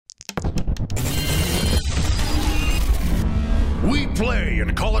We play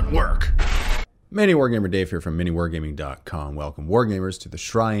and call it work. Mini Wargamer Dave here from MiniWargaming.com. Welcome, Wargamers, to the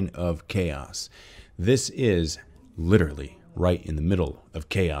Shrine of Chaos. This is literally right in the middle of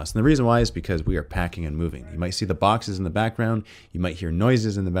chaos. And the reason why is because we are packing and moving. You might see the boxes in the background. You might hear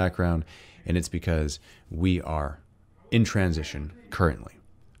noises in the background. And it's because we are in transition currently.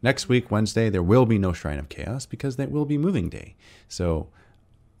 Next week, Wednesday, there will be no Shrine of Chaos because that will be moving day. So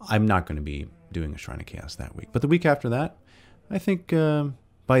I'm not going to be doing a Shrine of Chaos that week. But the week after that, I think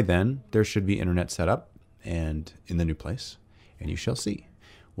by then there should be internet set up and in the new place. And you shall see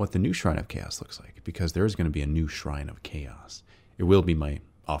what the new Shrine of Chaos looks like, because there is going to be a new Shrine of Chaos. It will be my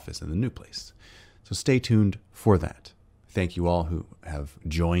office in the new place. So stay tuned for that. Thank you all who have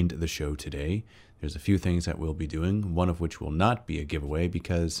joined the show today. There's a few things that we'll be doing, one of which will not be a giveaway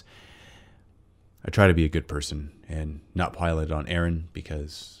because I try to be a good person and not pile it on Aaron,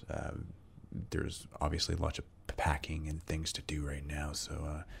 because there's obviously lots of packing and things to do right now.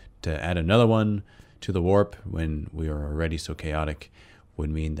 So to add another one to the warp when we are already so chaotic would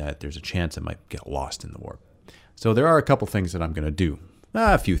mean that there's a chance I might get lost in the warp. So there are a couple things that I'm going to do,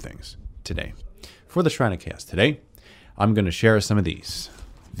 a few things today. For the Shrine of Chaos today, I'm going to share some of these.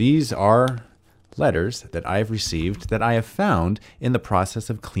 These are letters that I have received that I have found in the process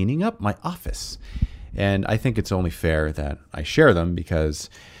of cleaning up my office. And I think it's only fair that I share them because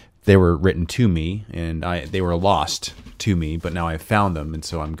they were written to me and they were lost to me, but now I have found them, and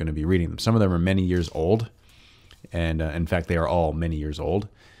so I'm going to be reading them. Some of them are many years old, and in fact, they are all many years old.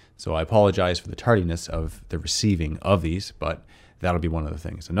 So I apologize for the tardiness of the receiving of these, but that'll be one of the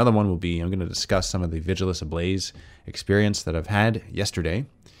things. Another one will be, I'm going to discuss some of the Vigilus Ablaze experience that I've had yesterday,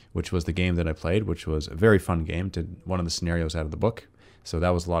 which was the game that I played, which was a very fun game. Did one of the scenarios out of the book. So that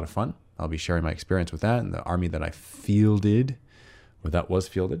was a lot of fun. I'll be sharing my experience with that and the army that I fielded, or that was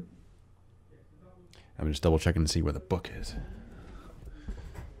fielded. I'm just double checking to see where the book is.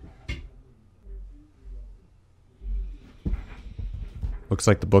 Looks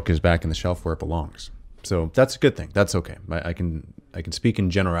like the book is back in the shelf where it belongs. So that's a good thing. That's okay. I can speak in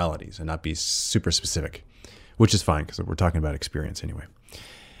generalities and not be super specific, which is fine because we're talking about experience anyway.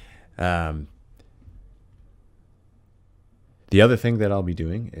 The other thing that I'll be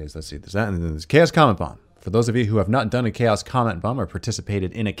doing is, let's see, there's that, and then there's Chaos Comment Bomb. For those of you who have not done a Chaos Comment Bomb or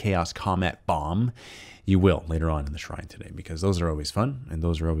participated in a Chaos Comment Bomb, you will later on in the Shrine today, because those are always fun and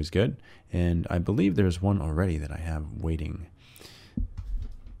those are always good. And I believe there's one already that I have waiting.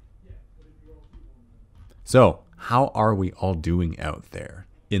 So, how are we all doing out there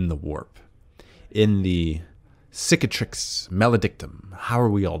in the warp? In the Cicatrix Maledictum, how are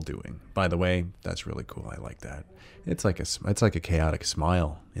we all doing? By the way, that's really cool. I like that. It's like a chaotic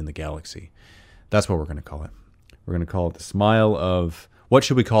smile in the galaxy. That's what we're going to call it. We're going to call it the smile of, what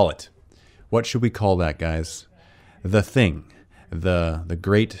should we call it? What should we call that, guys? The thing, the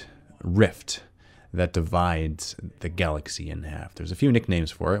great rift that divides the galaxy in half. There's a few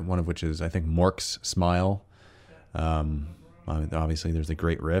nicknames for it, one of which is, I think, Mork's Smile. Obviously, there's the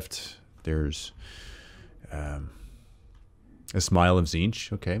Great Rift. There's a Smile of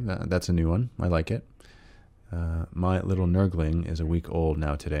Tzeentch. Okay, that's a new one. I like it. My little Nurgling is a week old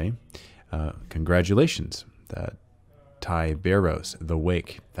now today. Congratulations, that Ty Barrows, the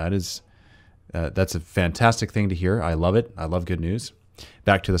Wake. That's a fantastic thing to hear. I love it. I love good news.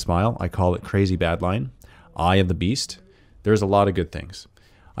 Back to the Smile. I call it Crazy Badline. Eye of the Beast. There's a lot of good things.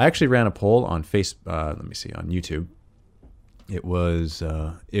 I actually ran a poll on on YouTube. It was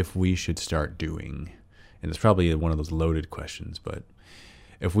if we should start doing, and it's probably one of those loaded questions, but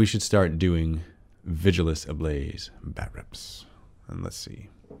if we should start doing Vigilus Ablaze bat reps. And let's see.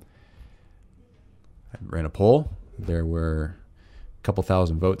 I ran a poll. There were a couple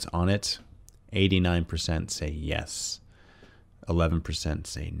thousand votes on it. 89% say yes. 11%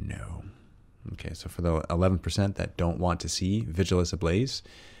 say no. Okay, so for the 11% that don't want to see Vigilus Ablaze,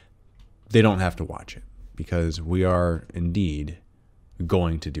 they don't have to watch it, because we are indeed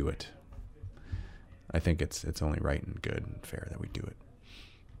going to do it. I think it's only right and good and fair that we do it.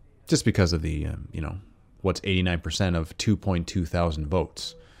 Just because of the, what's 89% of 2.2 thousand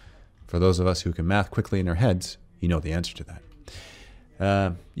votes. For those of us who can math quickly in our heads, you know the answer to that.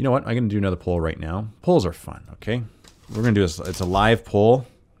 You know what? I'm going to do another poll right now. Polls are fun, okay? We're going to do this. It's a live poll.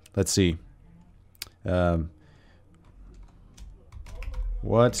 Let's see.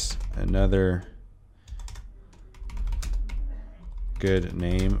 What's another good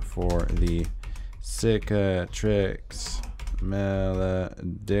name for the Cicatrix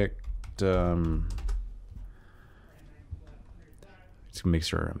Maledictum? Just make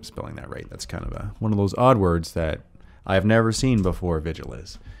sure I'm spelling that right. That's kind of one of those odd words that I've never seen before,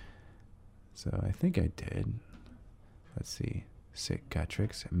 Vigilus. So I think I did. Let's see.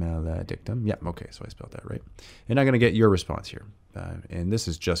 Cicatrix maledictum. Yep, okay, so I spelled that right. And I'm going to get your response here. And this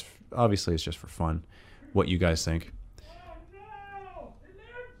is just, obviously it's just for fun, what you guys think.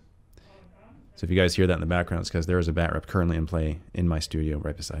 So if you guys hear that in the background, it's because there is a bat rep currently in play in my studio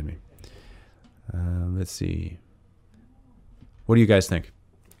right beside me. Let's see. What do you guys think?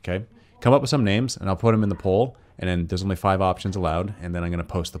 Okay, come up with some names, and I'll put them in the poll, and then there's only 5 options allowed, and then I'm going to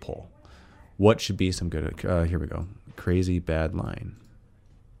post the poll. What should be some good... here we go. Crazy bad line.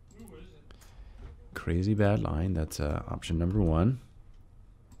 Crazy bad line. That's option number 1.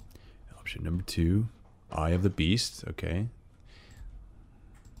 Option number 2. Eye of the Beast. Okay.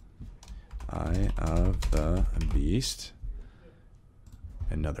 Eye of the Beast.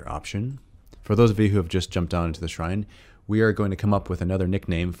 Another option. For those of you who have just jumped down into the shrine, we are going to come up with another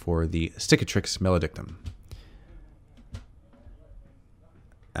nickname for the Cicatrix maledictum.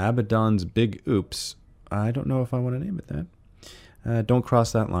 Abaddon's Big Oops. I don't know if I want to name it that. Don't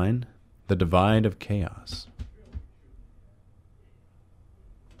cross that line. The Divide of Chaos.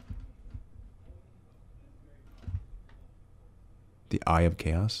 The Eye of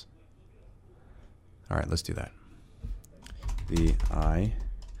Chaos. All right, let's do that. The Eye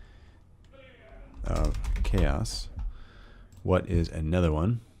of Chaos. What is another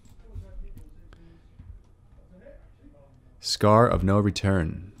one? Scar of No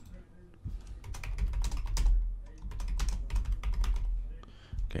Return.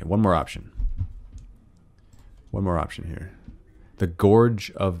 Okay, one more option. One more option here. The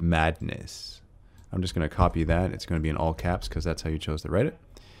Gorge of Madness. I'm just going to copy that. It's going to be in all caps because that's how you chose to write it.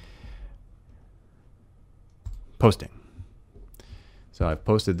 Posting. So I've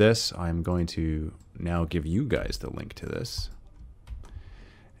posted this. I'm going to now give you guys the link to this.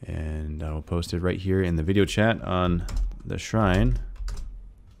 And I will post it right here in the video chat on the shrine.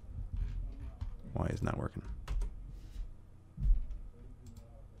 Why isn't that working?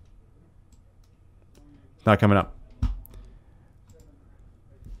 It's not coming up.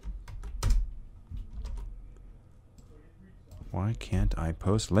 Why can't I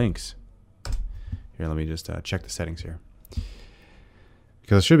post links? Here, let me just check the settings here.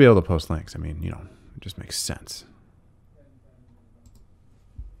 Because I should be able to post links. I mean, you know, it just makes sense.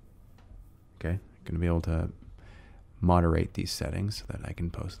 Okay, I'm going to be able to moderate these settings so that I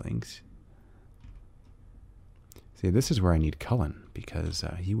can post links. See, this is where I need Cullen because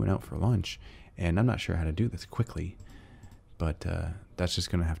he went out for lunch, and I'm not sure how to do this quickly, but that's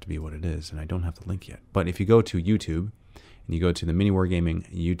just going to have to be what it is, and I don't have the link yet. But if you go to YouTube, and you go to the Mini Wargaming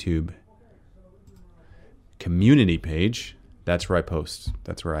YouTube community page, that's where I post.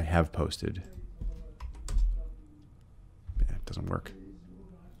 That's where I have posted. Yeah, it doesn't work.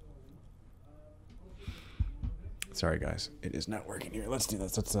 Sorry, guys. It is not working here. Let's do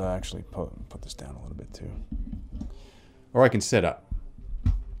this. Let's actually put this down a little bit, too. Or I can sit up.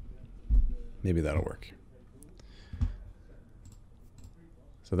 Maybe that'll work.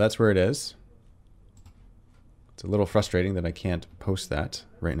 So that's where it is. It's a little frustrating that I can't post that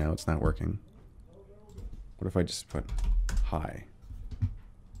right now. It's not working. What if I just put hi?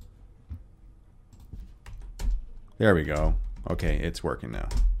 There we go. Okay, it's working now.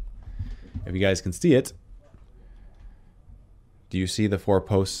 If you guys can see it, do you see the 4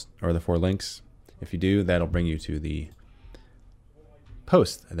 posts or the 4 links? If you do, that'll bring you to the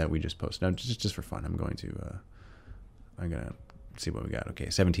post that we just posted. Now, just for fun, I'm gonna see what we got. Okay,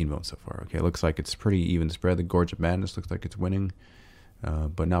 17 votes so far. Okay, looks like it's pretty even spread. The Gorge of Madness looks like it's winning,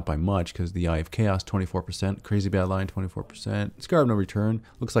 but not by much because the Eye of Chaos 24%, Crazy Bad Line 24%, Scar of No Return.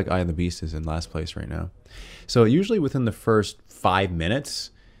 Looks like Eye of the Beast is in last place right now. So usually within the first 5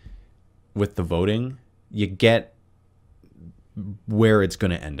 minutes with the voting, you get where it's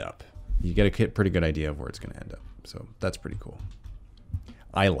going to end up. You get a pretty good idea of where it's going to end up. So that's pretty cool.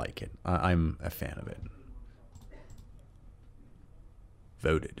 I like it. I'm a fan of it.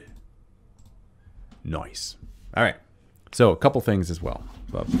 Voted. Nice. All right. So a couple things as well.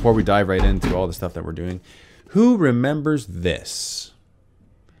 But before we dive right into all the stuff that we're doing, who remembers this?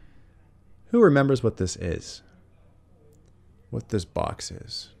 Who remembers what this is? What this box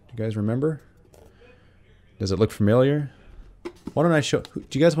is? Do you guys remember? Does it look familiar? Why don't I show...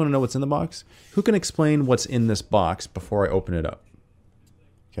 Do you guys want to know what's in the box? Who can explain what's in this box before I open it up?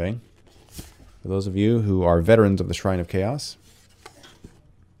 Okay. For those of you who are veterans of the Shrine of Chaos,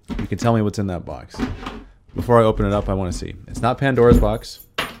 you can tell me what's in that box. Before I open it up, I want to see. It's not Pandora's box.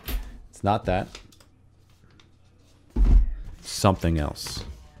 It's not that. Something else.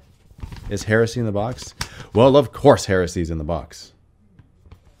 Is Heresy in the box? Well, of course Heresy's in the box.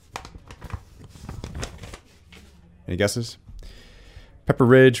 Any guesses? Pepper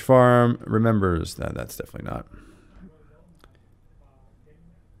Ridge Farm remembers that. That's definitely not.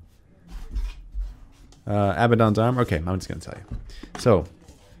 Abaddon's armor. Okay, I'm just going to tell you. So,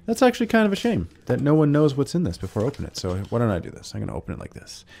 that's actually kind of a shame that no one knows what's in this before I open it. So why don't I do this? I'm going to open it like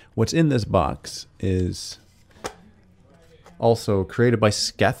this. What's in this box is also created by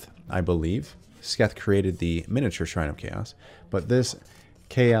Sketh, I believe. Sketh created the miniature Shrine of Chaos. But this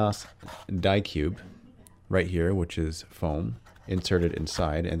Chaos die cube right here, which is foam, inserted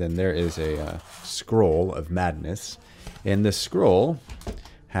inside. And then there is a scroll of madness. And this scroll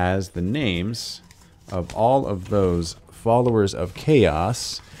has the names of all of those followers of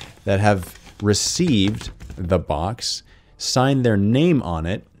Chaos that have received the box, signed their name on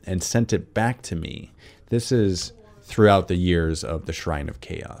it, and sent it back to me. This is throughout the years of the Shrine of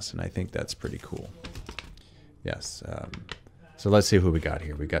Chaos, and I think that's pretty cool. Yes. So let's see who we got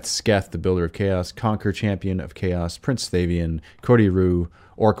here. We got Sketh, the Builder of Chaos, Conquer, Champion of Chaos, Prince Thavian, Cody Rue,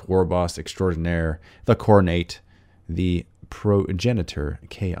 Orc Warboss Extraordinaire, the Cornate, the Progenitor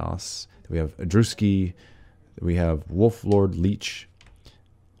Chaos. We have Drusky. We have Wolf Lord Leech,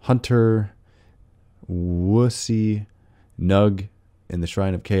 Hunter, Wussy, Nug in the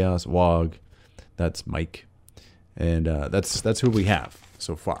Shrine of Chaos, Wog. That's Mike. And that's who we have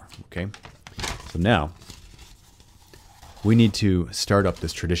so far, okay? So now, we need to start up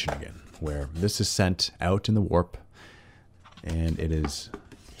this tradition again, where this is sent out in the warp, and it is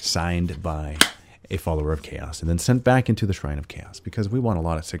signed by a follower of Chaos, and then sent back into the Shrine of Chaos, because we want a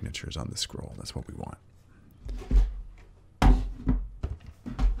lot of signatures on this scroll. That's what we want.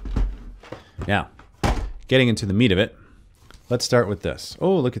 Now, getting into the meat of it, let's start with this.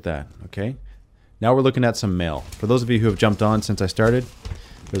 Oh, look at that. Okay. Now we're looking at some mail. For those of you who have jumped on since I started,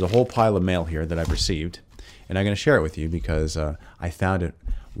 there's a whole pile of mail here that I've received, and I'm going to share it with you because I found it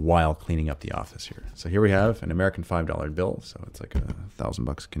while cleaning up the office here. So here we have an American $5 bill, so it's like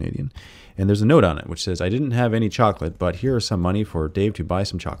 $1,000 Canadian, and there's a note on it which says, "I didn't have any chocolate, but here is some money for Dave to buy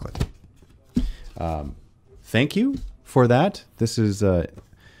some chocolate." Thank you for that. This is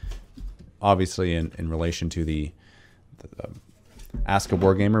obviously in relation to the Ask a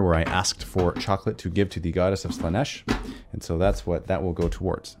Wargamer, where I asked for chocolate to give to the goddess of Slaanesh, and so that's what that will go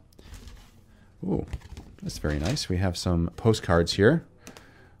towards. Ooh, that's very nice. We have some postcards here,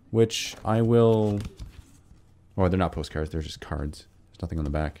 which I will... Or they're not postcards, they're just cards. There's nothing on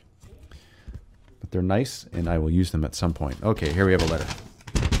the back. But they're nice, and I will use them at some point. Okay, here we have a letter.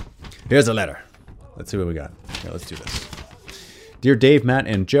 Here's a letter. Let's see what we got. Yeah, let's do this. Dear Dave, Matt,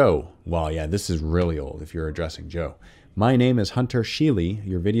 and Joe. Wow, yeah, this is really old if you're addressing Joe. My name is Hunter Sheely.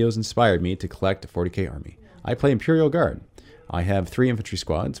 Your videos inspired me to collect a 40k army. I play Imperial Guard. I have 3 infantry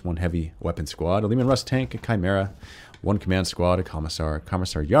squads, 1 heavy weapon squad, a Leman Russ tank, a Chimera, 1 command squad, a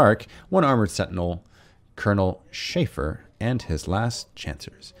Commissar Yark, 1 armored sentinel, Colonel Schaefer, and his last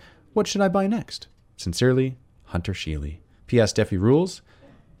Chancers. What should I buy next? Sincerely, Hunter Sheely. P.S. Deafy rules.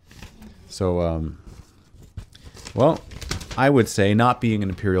 So, well, I would say, not being an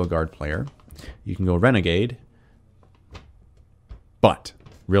Imperial Guard player, you can go Renegade, but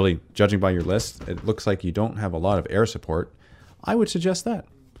really, judging by your list, it looks like you don't have a lot of air support. I would suggest that.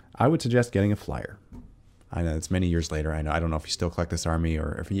 I would suggest getting a flyer. I know it's many years later. I don't know if you still collect this army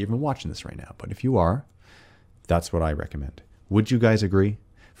or if you're even watching this right now, but if you are, that's what I recommend. Would you guys agree?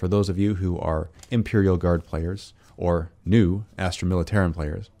 For those of you who are Imperial Guard players or new Astra Militarum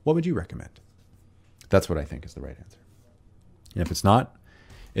players, what would you recommend? That's what I think is the right answer. And if it's not,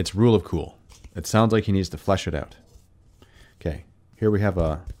 it's Rule of Cool. It sounds like he needs to flesh it out. Okay, here we have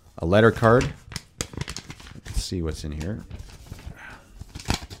a letter card. Let's see what's in here.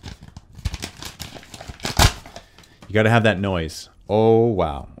 You got to have that noise. Oh,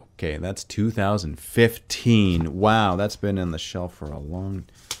 wow. Okay, that's 2015. Wow, that's been on the shelf for a long...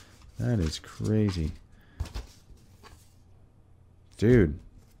 That is crazy. Dude,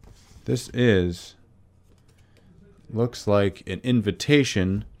 this is... Looks like an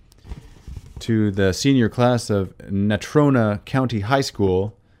invitation to the senior class of Natrona County High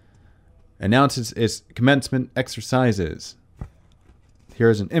School. Announces its commencement exercises.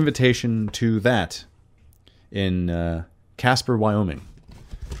 Here's an invitation to that in Casper, Wyoming.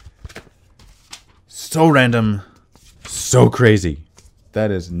 So random, so crazy. That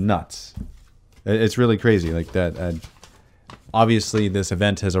is nuts. It's really crazy like that. Obviously, this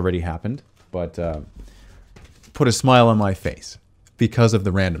event has already happened, but put a smile on my face because of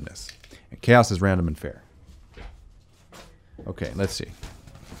the randomness. And chaos is random and fair. Okay, let's see.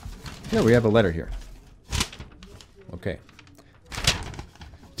 Yeah, we have a letter here. Okay.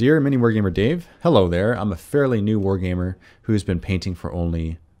 Dear Mini Wargamer Dave, hello there. I'm a fairly new Wargamer who's been painting for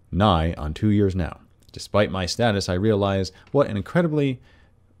only nigh on 2 years now. Despite my status, I realize what an incredibly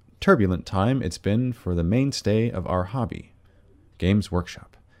turbulent time it's been for the mainstay of our hobby, Games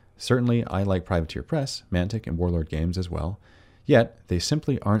Workshop. Certainly, I like Privateer Press, Mantic, and Warlord games as well. Yet, they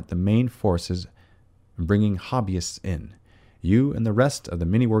simply aren't the main forces bringing hobbyists in. You and the rest of the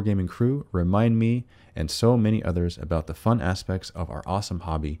Mini Wargaming crew remind me and so many others about the fun aspects of our awesome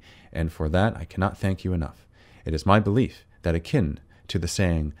hobby, and for that I cannot thank you enough. It is my belief that, akin to the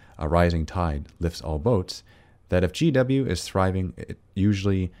saying, a rising tide lifts all boats, that if GW is thriving, it's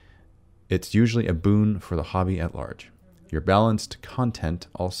usually a boon for the hobby at large. Your balanced content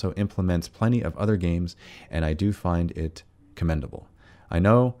also implements plenty of other games, and I do find it commendable. I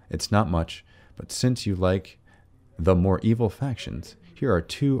know it's not much, but since you like the more evil factions, here are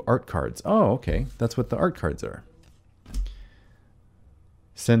 2 art cards. Oh, okay. That's what the art cards are.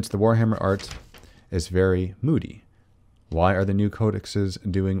 Since the Warhammer art is very moody, why are the new codexes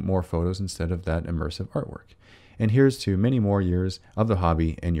doing more photos instead of that immersive artwork? And here's to many more years of the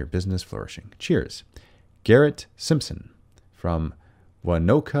hobby and your business flourishing. Cheers. Garrett Simpson from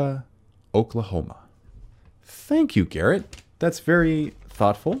Wanoka, Oklahoma. Thank you, Garrett. That's very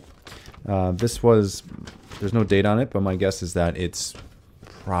thoughtful. There's no date on it, but my guess is that it's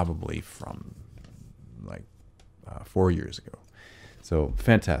probably from like 4 years ago. So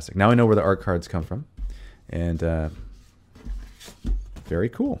fantastic. Now I know where the art cards come from. And very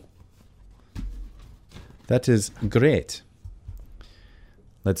cool. That is great.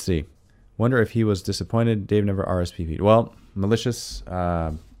 Let's see. Wonder if he was disappointed Dave never RSVP'd. Well, malicious,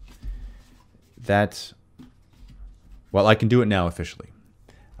 well, I can do it now officially.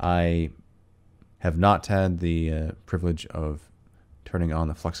 I have not had the privilege of turning on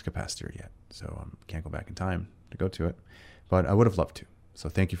the flux capacitor yet, so I can't go back in time to go to it, but I would have loved to. So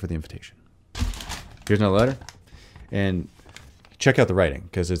thank you for the invitation. Here's another letter, and check out the writing,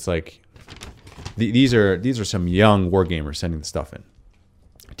 because it's like these are some young wargamers sending the stuff in.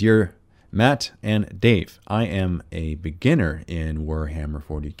 Dear Matt and Dave, I am a beginner in Warhammer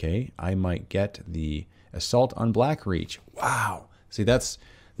 40k. I might get the Assault on Blackreach. Wow. See, this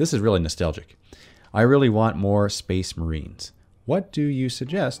is really nostalgic. I really want more Space Marines. What do you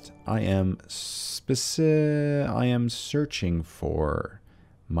suggest? I am searching for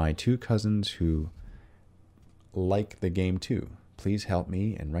my 2 cousins who like the game too. Please help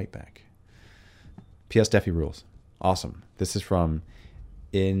me and write back. P.S. Deafy rules. Awesome. This is from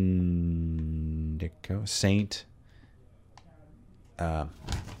Indico Saint.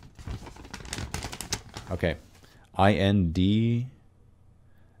 Okay. IND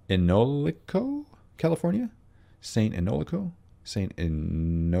Inolico, California. Saint Inolico. Saint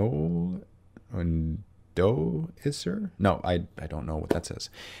Indo is sir? No, I don't know what that says.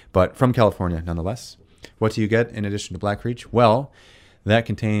 But from California nonetheless. What do you get in addition to Blackreach? Well, that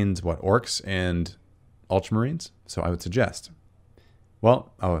contains orcs and Ultramarines. So I would suggest,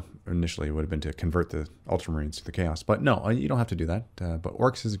 initially it would have been to convert the Ultramarines to the Chaos, but no, you don't have to do that. But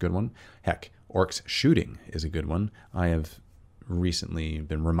orcs is a good one. Heck, orcs shooting is a good one. I have recently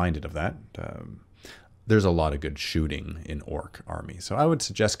been reminded of that. There's a lot of good shooting in orc army, so I would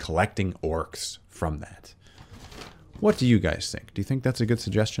suggest collecting orcs from that. What do you guys think? Do you think that's a good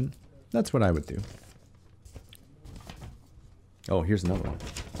suggestion? That's what I would do. Oh, here's another one.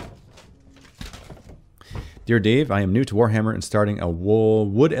 Dear Dave, I am new to Warhammer and starting a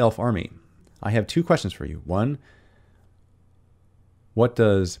Wood Elf army. I have 2 questions for you. One, what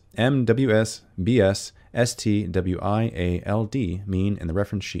does MWS STWIALD mean in the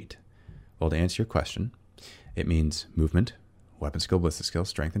reference sheet? Well, to answer your question, it means movement, weapon skill, ballistic skill,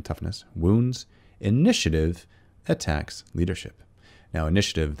 strength and toughness, wounds, initiative, attacks, leadership. Now,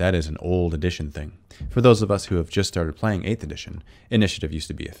 initiative, that is an old edition thing. For those of us who have just started playing 8th edition, initiative used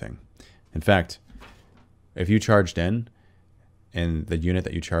to be a thing. In fact, if you charged in and the unit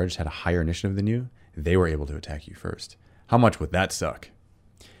that you charged had a higher initiative than you, they were able to attack you first. How much would that suck?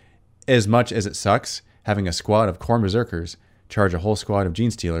 As much as it sucks having a squad of Khorne Berserkers charge a whole squad of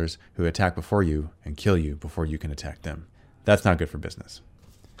Gene Stealers who attack before you and kill you before you can attack them. That's not good for business.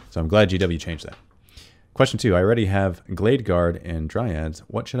 So I'm glad GW changed that. Question 2. I already have Glade Guard and Dryads.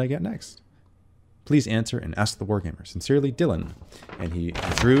 What should I get next? Please answer and ask the Wargamer. Sincerely, Dylan. And he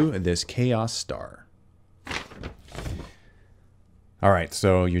drew this Chaos Star. All right,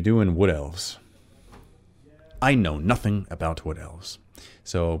 so you're doing Wood Elves. I know nothing about Wood Elves,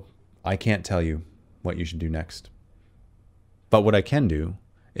 so I can't tell you what you should do next. But what I can do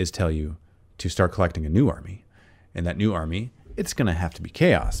is tell you to start collecting a new army. And that new army, it's going to have to be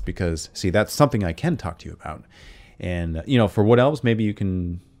Chaos because, see, that's something I can talk to you about. And, for Wood Elves, maybe you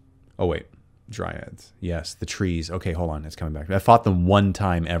can... Oh, wait. Dryads. Yes, the trees. Okay, hold on. It's coming back. I fought them one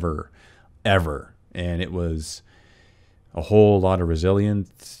time ever. And it was a whole lot of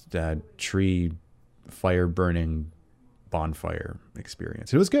resilience, tree fire burning bonfire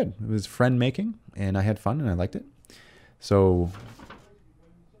experience. It was good. It was friend making, and I had fun, and I liked it. So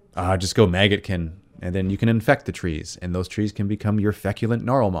just go Maggotkin, and then you can infect the trees, and those trees can become your feculent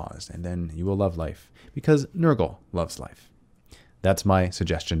Gnarlmaws, and then you will love life, because Nurgle loves life. That's my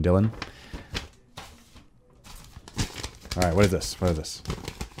suggestion, Dylan. All right, what is this? What is this?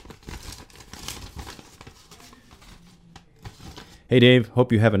 Hey, Dave.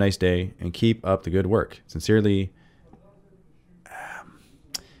 Hope you have a nice day and keep up the good work. Sincerely,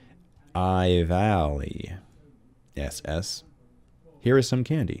 iValley SS. Here is some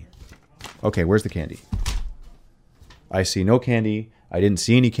candy. Okay, where's the candy? I see no candy. I didn't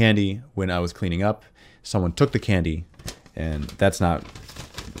see any candy when I was cleaning up. Someone took the candy, and that's not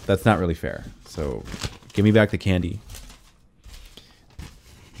really fair. So give me back the candy.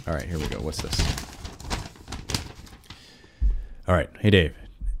 All right, here we go. What's this? All right. Hey, Dave.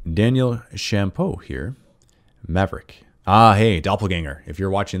 Daniel Shampoo here. Maverick. Hey, Doppelganger. If you're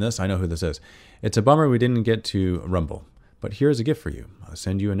watching this, I know who this is. It's a bummer we didn't get to Rumble, but here's a gift for you. I'll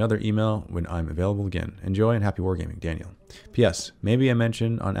send you another email when I'm available again. Enjoy and happy wargaming, Daniel. P.S. Maybe I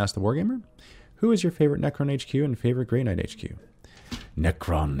mentioned on Ask the Wargamer? Who is your favorite Necron HQ and favorite Grey Knight HQ?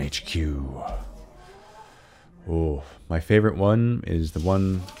 Necron HQ. Oh, my favorite one is the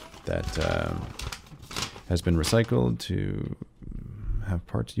one that has been recycled to have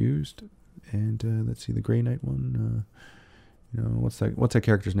parts used. And let's see, the Grey Knight one. What's that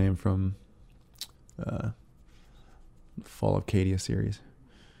character's name from Fall of Cadia series?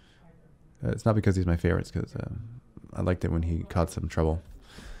 It's not because he's my favorite. It's because I liked it when he caught some trouble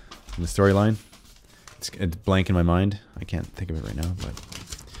in the storyline. It's blank in my mind. I can't think of it right now. But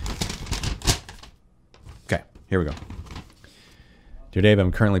okay, here we go. Dear Dave,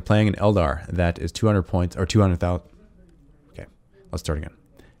 I'm currently playing an Eldar that is 200 points, or 200,000. Okay, let's start again.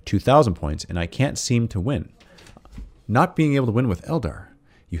 2,000 points, and I can't seem to win. Not being able to win with Eldar.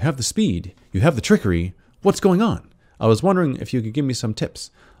 You have the speed. You have the trickery. What's going on? I was wondering if you could give me some tips.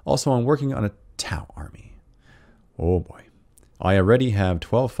 Also, I'm working on a Tau army. Oh boy. I already have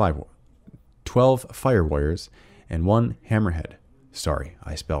 12 Fire Warriors and 1 Hammerhead. Sorry,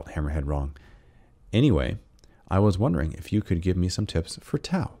 I spelt Hammerhead wrong. Anyway, I was wondering if you could give me some tips for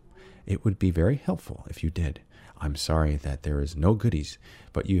Tau. It would be very helpful if you did. I'm sorry that there is no goodies,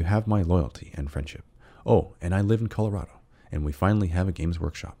 but you have my loyalty and friendship. Oh, and I live in Colorado, and we finally have a Games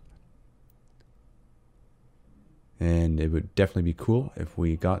Workshop. And it would definitely be cool if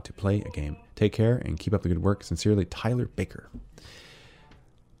we got to play a game. Take care and keep up the good work. Sincerely, Tyler Baker.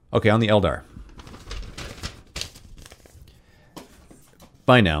 Okay, on the Eldar.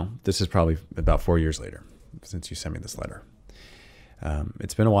 By now, this is probably about 4 years later since you sent me this letter.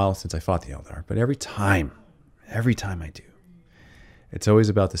 It's been a while since I fought the Eldar, but every time I do, it's always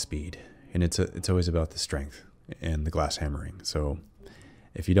about the speed, and it's always about the strength and the glass hammering. So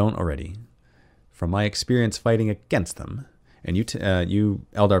if you don't already, from my experience fighting against them, and you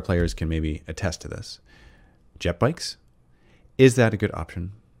Eldar players can maybe attest to this, jet bikes, is that a good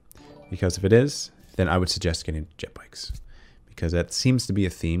option? Because if it is, then I would suggest getting jet bikes, because that seems to be a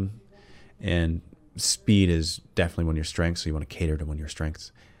theme, and speed is definitely one of your strengths, so you want to cater to one of your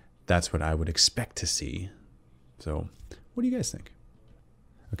strengths. That's what I would expect to see. So what do you guys think?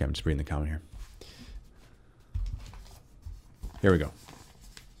 Okay, I'm just reading the comment here. Here we go.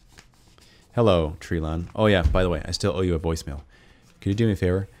 Hello, Treelan. Oh yeah, by the way, I still owe you a voicemail. Could you do me a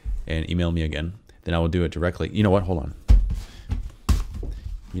favor and email me again? Then I will do it directly. You know what? Hold on.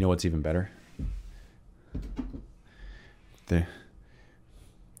 You know what's even better?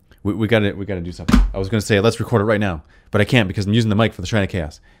 We gotta do something. I was gonna say let's record it right now, but I can't because I'm using the mic for the Shrine of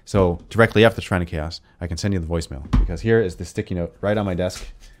Chaos. So directly after the Shrine of Chaos, I can send you the voicemail, because here is the sticky note right on my desk,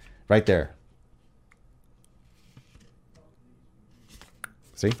 right there.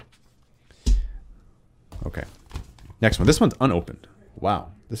 See? Okay. Next one. This one's unopened.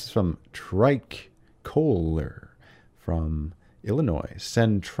 Wow. This is from Trike Kohler from Illinois,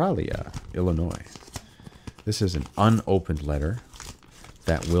 Centralia, Illinois. This is an unopened letter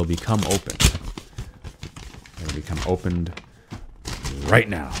that will become open. It will become opened right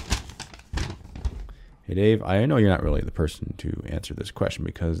now. Hey, Dave, I know you're not really the person to answer this question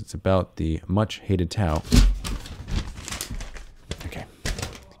because it's about the much-hated Tau. Okay.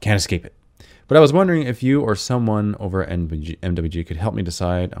 Can't escape it. But I was wondering if you or someone over at MWG could help me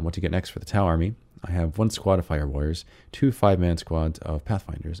decide on what to get next for the Tau army. I have 1 squad of Fire Warriors, 2 5-man squads of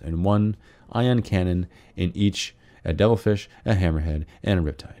Pathfinders, and 1 ion cannon in each, a Devilfish, a Hammerhead, and a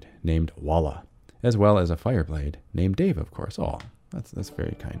Riptide, named Walla, as well as a Fireblade, named Dave, of course. Oh, that's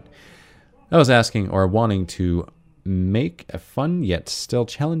very kind. I was asking, or wanting to make a fun yet still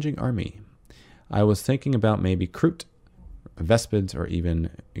challenging army. I was thinking about maybe Kroot, Vespids, or even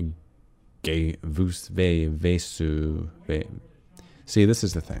Gay Vesu. See, this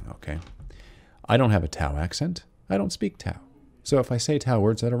is the thing, okay? I don't have a Tau accent. I don't speak Tau. So if I say Tau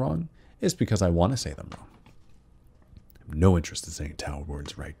words that are wrong, it's because I want to say them wrong. I have no interest in saying Tau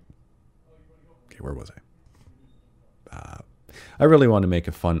words right. Okay, where was I? I really want to make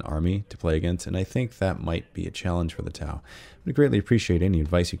a fun army to play against, and I think that might be a challenge for the Tau. I would greatly appreciate any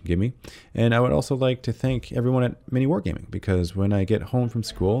advice you can give me. And I would also like to thank everyone at Mini Wargaming, because when I get home from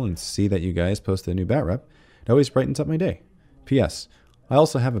school and see that you guys posted a new bat rep, it always brightens up my day. P.S. I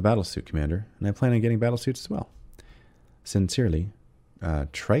also have a battlesuit commander, and I plan on getting battlesuits as well. Sincerely,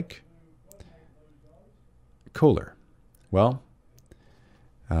 Trike Kohler. Well,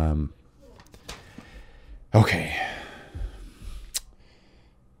 okay.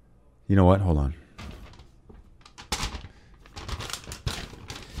 You know what? Hold on.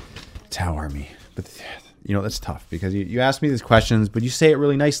 Tau army. But, you know, that's tough because you ask me these questions, but you say it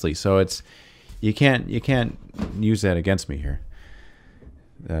really nicely. So it's, you can't use that against me here.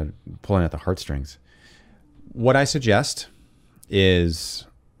 Pulling at the heartstrings. What I suggest is,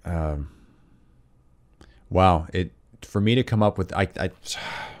 wow, for me to come up with,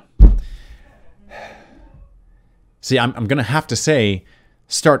 see, I'm going to have to say,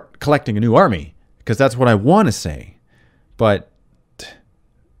 start collecting a new army, because that's what I want to say. But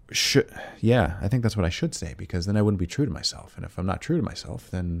yeah, I think that's what I should say, because then I wouldn't be true to myself. And if I'm not true to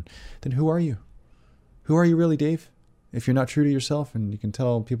myself, then who are you? Who are you really, Dave? If you're not true to yourself and you can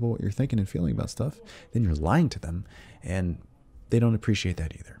tell people what you're thinking and feeling about stuff, then you're lying to them, and they don't appreciate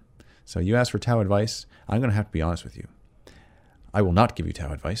that either. So you ask for Tau advice. I'm going to have to be honest with you. I will not give you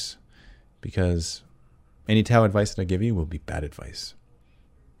Tau advice, because any Tau advice that I give you will be bad advice.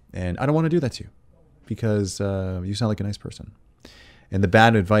 And I don't want to do that to you, because you sound like a nice person. And the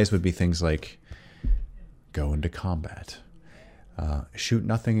bad advice would be things like, go into combat, shoot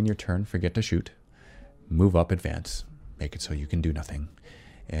nothing in your turn, forget to shoot, move up, advance, make it so you can do nothing,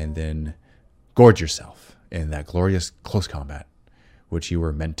 and then gorge yourself in that glorious close combat, which you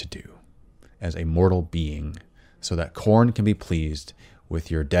were meant to do as a mortal being, so that Khorne can be pleased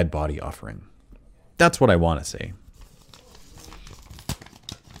with your dead body offering. That's what I want to say.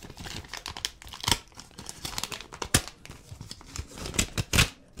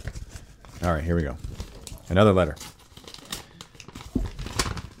 All right, here we go. Another letter.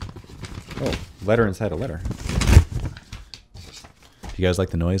 Oh, letter inside a letter. Do you guys like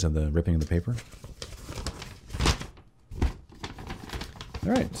the noise of the ripping of the paper?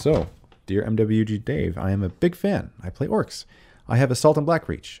 All right, so, dear MWG Dave, I am a big fan. I play orcs. I have Assault and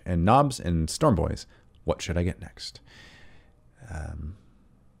Blackreach, and Knobs and Stormboys. What should I get next?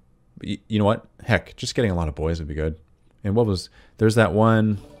 You know what? Heck, just getting a lot of boys would be good. And there's that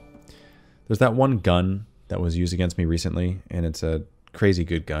one gun that was used against me recently, and it's a crazy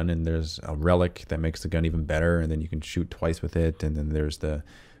good gun, and there's a relic that makes the gun even better, and then you can shoot twice with it, and then there's the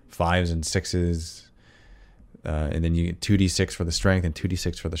 5s and 6s, and then you get 2d6 for the strength and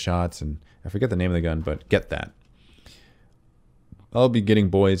 2d6 for the shots, and I forget the name of the gun, but get that. I'll be getting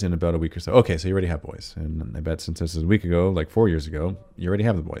boys in about a week or so. Okay, so you already have boys, and I bet since this is a week ago, like 4 years ago, you already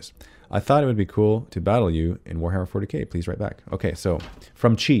have the boys. I thought it would be cool to battle you in Warhammer 40k. Please write back. Okay, so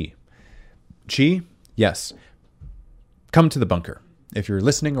from Chi. Chi, yes. Come to the bunker. If you're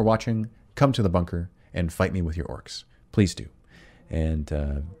listening or watching, come to the bunker and fight me with your orcs. Please do.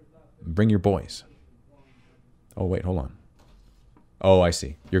 And bring your boys. Oh, wait, hold on. Oh, I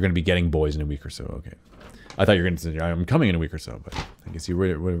see. You're going to be getting boys in a week or so. Okay. I thought you were going to say, I'm coming in a week or so, but I guess you would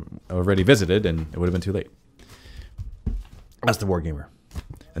have already visited and it would have been too late. That's the Wargamer.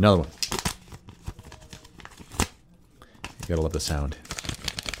 Another one. You got to love the sound.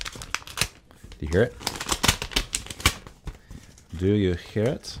 Do you hear it? Do you hear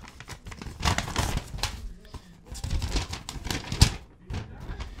it?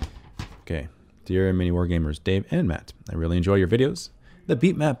 Okay. Dear Mini Wargamers, Dave and Matt, I really enjoy your videos. The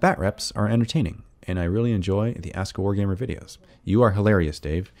Beat Map Bat Reps are entertaining, and I really enjoy the Ask a Wargamer videos. You are hilarious,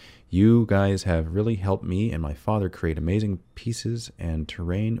 Dave. You guys have really helped me and my father create amazing pieces and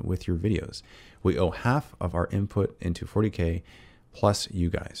terrain with your videos. We owe half of our input into 40k plus you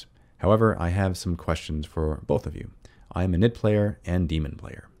guys. However, I have some questions for both of you. I am a Nid player and Demon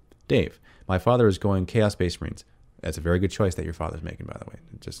player. Dave, my father is going Chaos Space Marines. That's a very good choice that your father's making, by the way,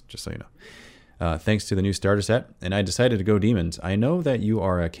 just so you know. Thanks to the new starter set, and I decided to go Demons. I know that you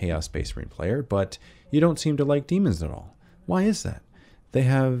are a Chaos Space Marine player, but you don't seem to like Demons at all. Why is that? They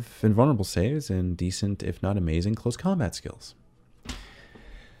have invulnerable saves and decent, if not amazing, close combat skills.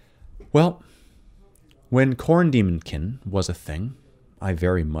 Well, when Khorne Demonkin was a thing, I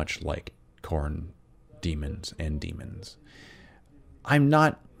very much liked Khorne demons and demons. I'm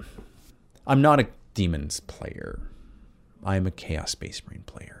not a demons player. I'm a Chaos Space Marine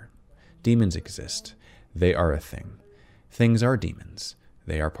player. Demons exist. They are a thing. Things are demons.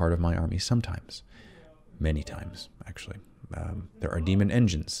 They are part of my army sometimes. Many times, actually. There are demon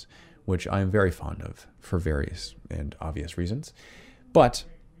engines, which I am very fond of for various and obvious reasons. But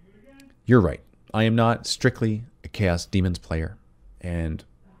you're right. I am not strictly a Chaos Demons player, and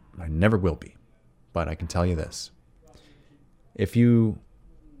I never will be. But I can tell you this. If you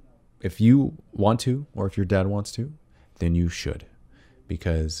want to, or if your dad wants to, then you should.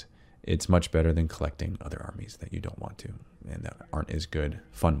 Because it's much better than collecting other armies that you don't want to and that aren't as good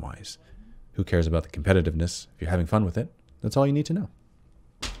fun-wise. Who cares about the competitiveness? If you're having fun with it, that's all you need to know.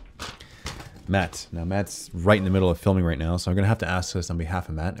 Matt. Now, Matt's right in the middle of filming right now, so I'm going to have to ask this on behalf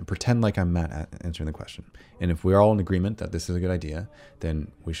of Matt and pretend like I'm Matt answering the question. And if we're all in agreement that this is a good idea,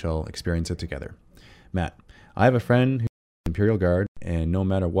 then we shall experience it together. Matt, I have a friend who's Imperial Guard, and no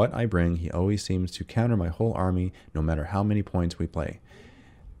matter what I bring, he always seems to counter my whole army, no matter how many points we play.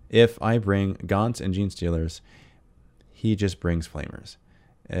 If I bring Gaunts and Gene Stealers, he just brings Flamers.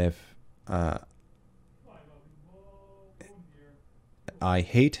 I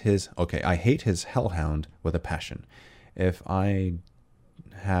hate his Hellhound with a passion. If I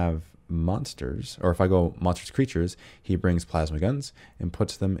have monsters, or if I go monstrous creatures, he brings plasma guns and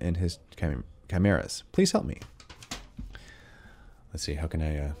puts them in his chimeras. Please help me. Let's see, how can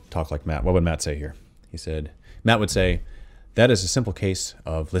I talk like Matt? What would Matt say here? Matt would say, that is a simple case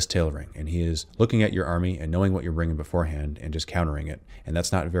of list tailoring, and he is looking at your army and knowing what you're bringing beforehand and just countering it. And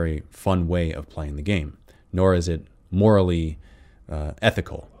that's not a very fun way of playing the game, nor is it morally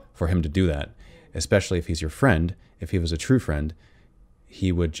ethical for him to do that, especially if he's your friend. If he was a true friend,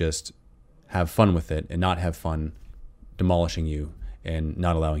 he would just have fun with it and not have fun demolishing you and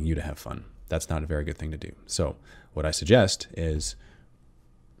not allowing you to have fun. That's not a very good thing to do. So what I suggest is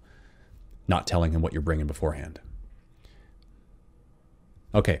not telling him what you're bringing beforehand.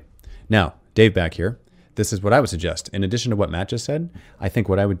 Okay, now, Dave back here. This is what I would suggest. In addition to what Matt just said, I think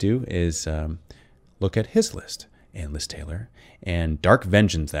what I would do is look at his list and list tailor and Dark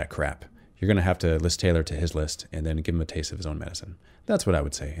Vengeance that crap. You're going to have to list tailor to his list and then give him a taste of his own medicine. That's what I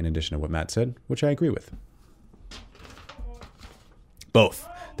would say, in addition to what Matt said, which I agree with. Both.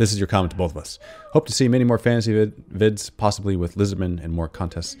 This is your comment to both of us. Hope to see many more fantasy vids, possibly with Lizardman and more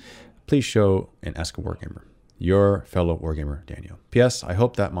contests. Please show and ask a Wargamer. Your fellow Wargamer, Daniel. P.S. I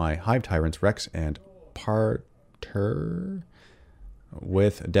hope that my Hive Tyrants, Rex and Parter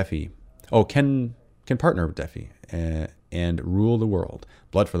with Defi. Oh, can partner with Defi and rule the world.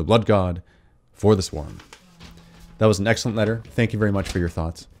 Blood for the Blood God, for the Swarm. That was an excellent letter. Thank you very much for your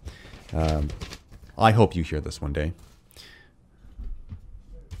thoughts. I hope you hear this one day.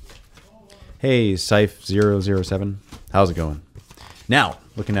 Hey, Scythe007. How's it going? Now,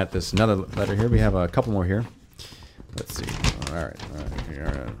 looking at this another letter here, we have a couple more here. Let's see. All right.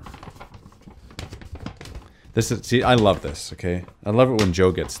 See, I love this, okay? I love it when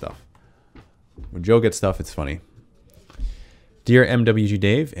Joe gets stuff. When Joe gets stuff, it's funny. Dear MWG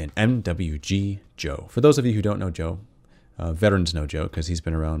Dave and MWG Joe. For those of you who don't know Joe, veterans know Joe because he's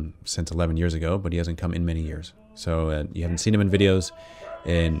been around since 11 years ago, but he hasn't come in many years. So you haven't seen him in videos,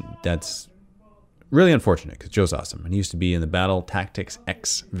 and that's really unfortunate because Joe's awesome. And he used to be in the Battle Tactics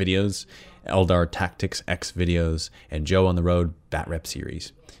X videos, Eldar Tactics X videos, and Joe on the Road Bat Rep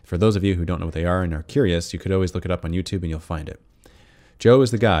series. For those of you who don't know what they are and are curious, you could always look it up on YouTube and you'll find it. Joe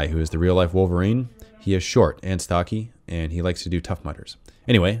is the guy who is the real-life Wolverine. He is short and stocky, and he likes to do Tough Mudders.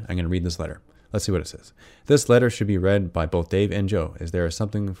 Anyway, I'm going to read this letter. Let's see what it says. This letter should be read by both Dave and Joe, as there is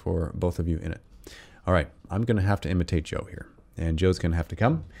something for both of you in it. All right, I'm going to have to imitate Joe here, and Joe's going to have to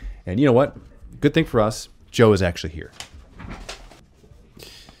come. And you know what? Good thing for us, Joe is actually here.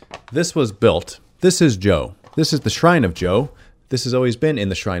 This was built. This is Joe. This is the Shrine of Joe. This has always been in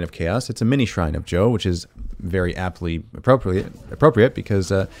the Shrine of Chaos. It's a mini Shrine of Joe, which is very aptly appropriate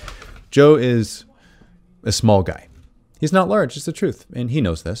because Joe is a small guy. He's not large, it's the truth, and he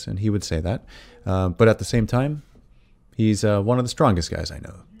knows this, and he would say that. But at the same time, he's one of the strongest guys I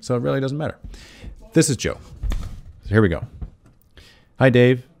know, so it really doesn't matter. This is Joe. So here we go. Hi,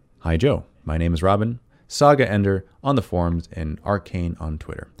 Dave. Hi, Joe. My name is Robin, Saga Ender on the forums, and Arcane on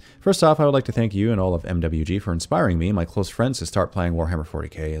Twitter. First off, I would like to thank you and all of MWG for inspiring me and my close friends to start playing Warhammer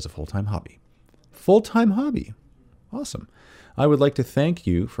 40k as a full-time hobby. Full-time hobby? Awesome. I would like to thank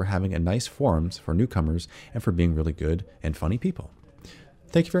you for having a nice forums for newcomers and for being really good and funny people.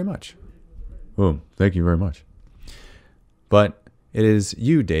 Thank you very much. Oh, thank you very much. But it is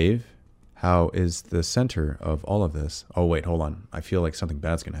you, Dave, how is the center of all of this. Oh, wait, hold on. I feel like something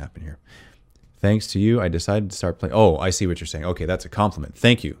bad's going to happen here. Thanks to you, I decided to start playing. Oh, I see what you're saying. Okay, that's a compliment.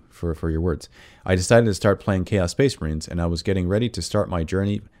 Thank you for your words. I decided to start playing Chaos Space Marines, and I was getting ready to start my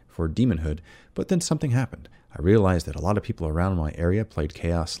journey for demonhood, but then something happened. I realized that a lot of people around my area played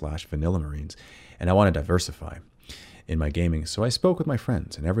Chaos/Vanilla Marines, and I want to diversify in my gaming. So I spoke with my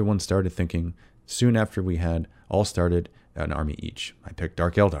friends, and everyone started thinking. Soon after we had all started an army each, I picked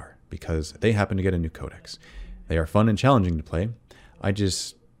Dark Eldar because they happen to get a new codex. They are fun and challenging to play. I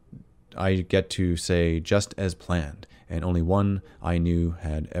get to say just as planned, and only one I knew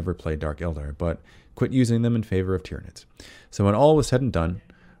had ever played Dark Eldar, but quit using them in favor of Tyranids. So when all was said and done,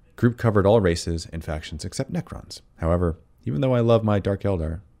 group covered all races and factions except Necrons. However, even though I love my Dark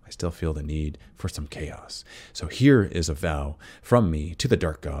Eldar, I still feel the need for some chaos. So here is a vow from me to the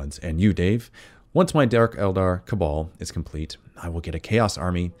Dark Gods and you, Dave. Once my Dark Eldar cabal is complete, I will get a Chaos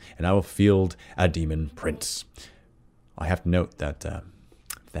army and I will field a Demon Prince. I have to note that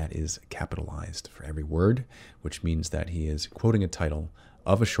that is capitalized for every word, which means that he is quoting a title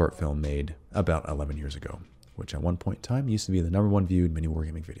of a short film made about 11 years ago, which at one point in time used to be the #1 viewed mini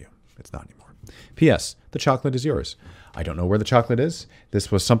wargaming video. It's not anymore. P.S. The chocolate is yours. I don't know where the chocolate is.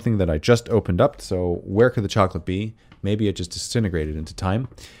 This was something that I just opened up, so where could the chocolate be? Maybe it just disintegrated into time.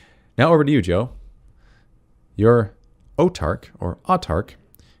 Now over to you, Joe. Your autarch or autarch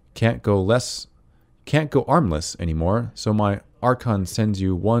can't go armless anymore, so my Archon sends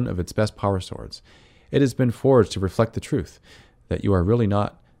you one of its best power swords. It has been forged to reflect the truth that you are really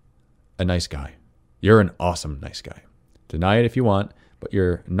not a nice guy. You're an awesome nice guy. Deny it if you want, but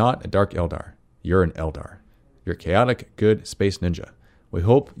you're not a Dark Eldar. You're an Eldar. You're chaotic, good space ninja. We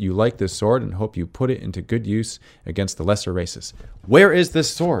hope you like this sword and hope you put it into good use against the lesser races. Where is this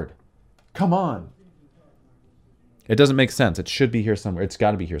sword? Come on. It doesn't make sense. It should be here somewhere. It's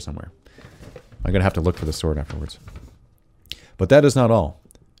got to be here somewhere. I'm going to have to look for the sword afterwards. But that is not all.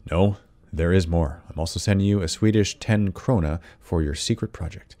 No, there is more. I'm also sending you a Swedish 10 krona for your secret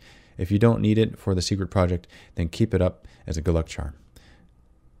project. If you don't need it for the secret project, then keep it up as a good luck charm.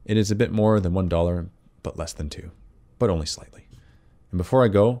 It is a bit more than $1, but less than $2, but only slightly. And before I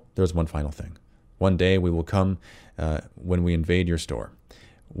go, there's one final thing. One day we will come when we invade your store.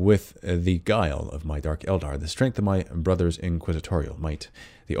 With the guile of my Dark Eldar, the strength of my brother's inquisitorial might,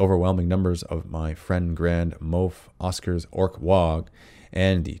 the overwhelming numbers of my friend Grand Moff Oscar's Orc Wog,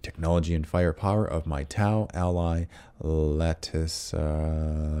 and the technology and firepower of my Tau ally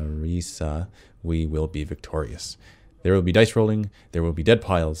Latisarisa, we will be victorious. There will be dice rolling, there will be dead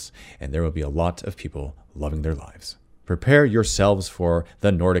piles, and there will be a lot of people loving their lives. Prepare yourselves for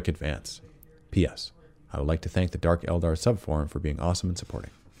the Nordic advance. P.S. I would like to thank the Dark Eldar subforum for being awesome and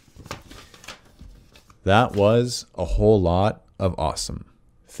supporting. That was a whole lot of awesome.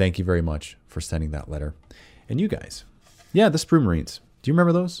 Thank you very much for sending that letter. And you guys. Yeah, the Sprue Marines. Do you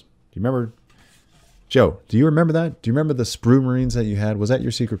remember those? Do you remember? Joe, do you remember that? Do you remember the Sprue Marines that you had? Was that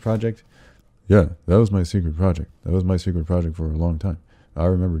your secret project? Yeah, that was my secret project. That was my secret project for a long time. I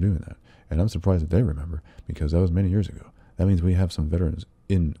remember doing that. And I'm surprised that they remember because that was many years ago. That means we have some veterans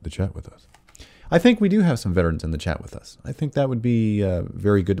in the chat with us. I think we do have some veterans in the chat with us. I think that would be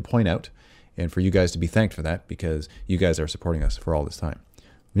very good to point out and for you guys to be thanked for that because you guys are supporting us for all this time.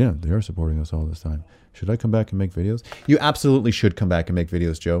 Yeah, they are supporting us all this time. Should I come back and make videos? You absolutely should come back and make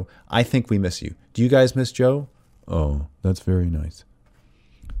videos, Joe. I think we miss you. Do you guys miss Joe? Oh, that's very nice.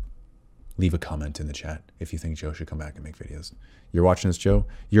 Leave a comment in the chat if you think Joe should come back and make videos. You're watching this, Joe?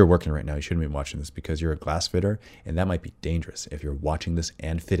 You're working right now. You shouldn't be watching this because you're a glass fitter, and that might be dangerous if you're watching this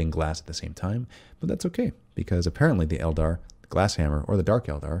and fitting glass at the same time. But that's okay because apparently the Eldar, the Glass Hammer, or the Dark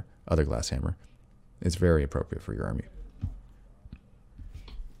Eldar, other Glass Hammer, is very appropriate for your army.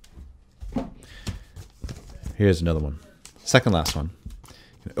 Here's another one. Second last one.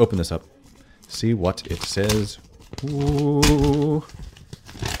 Open this up. See what it says. Ooh.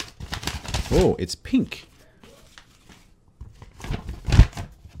 Oh, it's pink.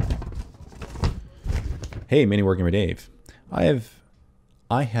 Hey, Mini Wargamer Dave. I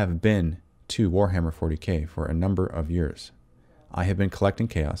have been to Warhammer 40k for a number of years. I have been collecting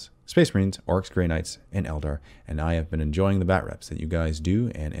Chaos, Space Marines, Orcs, Grey Knights, and Eldar, and I have been enjoying the bat reps that you guys do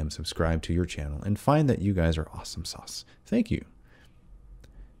and am subscribed to your channel and find that you guys are awesome sauce. Thank you.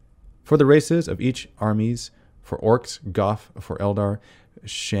 For the races of each armies, for Orcs, Goth, for Eldar,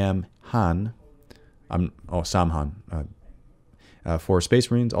 Samhan, for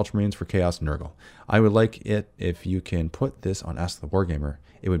Space Marines, Ultramarines, for Chaos, Nurgle. I would like it if you can put this on Ask the Wargamer.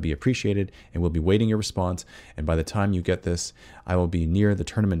 It would be appreciated, and we'll be waiting your response. And by the time you get this, I will be near the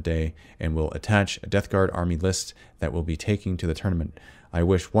tournament day and will attach a Death Guard army list that we'll be taking to the tournament. I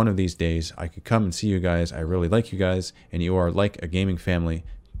wish one of these days I could come and see you guys. I really like you guys, and you are like a gaming family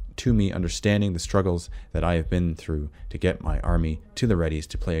to me, understanding the struggles that I have been through to get my army to the readies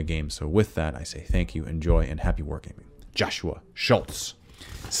to play a game. So with that, I say thank you, enjoy, and happy wargaming. Joshua Schultz,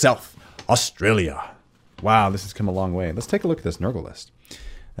 South Australia. Wow, this has come a long way. Let's take a look at this Nurgle list.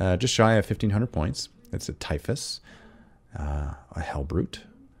 Just shy of 1,500 points. It's a Typhus, a Hellbrute.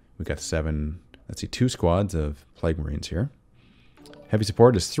 We got 2 squads of Plague Marines here. Heavy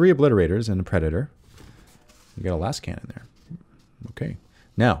support is 3 Obliterators and a Predator. You got a last cannon there. Okay.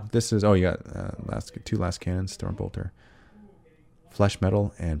 Now, this is... Oh, you got 2 last cannons, Stormbolter, Flesh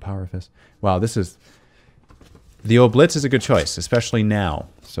Metal, and Power Fist. Wow, this is... The Oblitz is a good choice, especially now.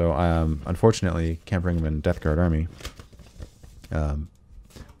 So, unfortunately, can't bring them in Death Guard army.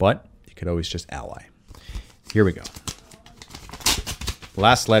 But you could always just ally. Here we go.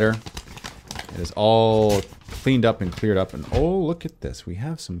 Last letter. It is all cleaned up and cleared up. And oh, look at this. We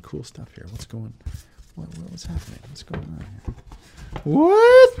have some cool stuff here. What's going... What's happening? What's going on here?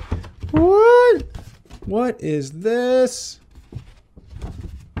 What? What? What is this?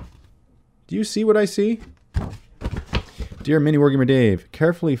 Do you see what I see? Dear Mini Wargamer Dave,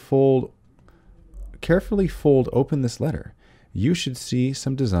 carefully fold open this letter. You should see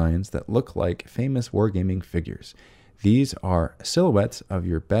some designs that look like famous wargaming figures. These are silhouettes of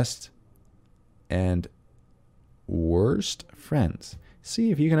your best and worst friends.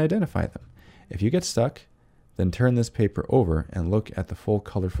 See if you can identify them. If you get stuck, then turn this paper over and look at the full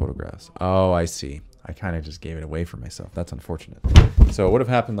color photographs. Oh, I see. I kind of just gave it away for myself. That's unfortunate. So it would have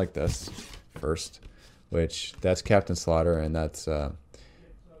happened like this first, which that's Captain Slaughter, and that's a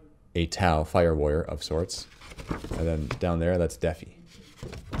Tau, Fire Warrior of sorts. And then down there, that's Defi.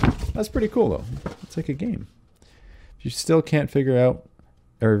 That's pretty cool, though. It's like a game. If you still can't figure out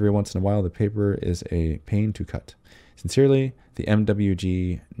every once in a while, the paper is a pain to cut. Sincerely, the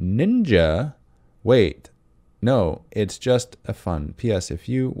MWG Ninja. Wait, no, it's just a fun. P.S. If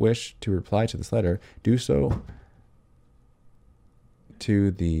you wish to reply to this letter, do so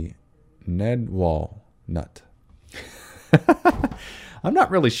to the Ned Walnut. I'm not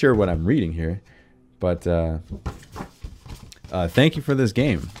really sure what I'm reading here, but thank you for this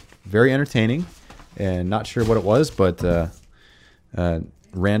game. Very entertaining, and not sure what it was, but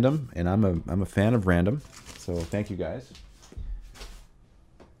random, and I'm a fan of random. So thank you guys.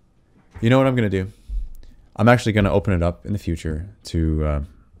 You know what I'm going to do? I'm actually going to open it up in the future to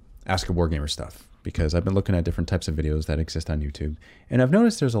Ask a Wargamer stuff, because I've been looking at different types of videos that exist on YouTube, and I've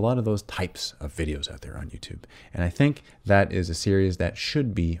noticed there's a lot of those types of videos out there on YouTube, and I think that is a series that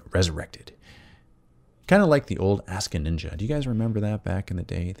should be resurrected. Kind of like the old Ask a Ninja. Do you guys remember that back in the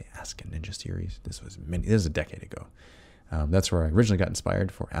day, the Ask a Ninja series? This is a decade ago. That's where I originally got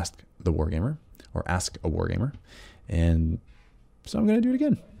inspired for Ask the Wargamer, or Ask a Wargamer, and so I'm going to do it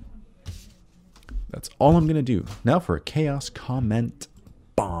again. That's all I'm going to do. Now for a Chaos Comment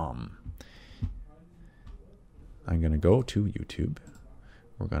Bomb. I'm going to go to YouTube.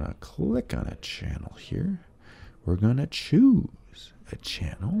 We're going to click on a channel here. We're going to choose a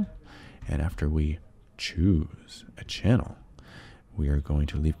channel. And after we choose a channel, we are going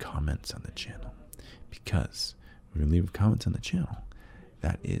to leave comments on the channel. Because we're going to leave comments on the channel.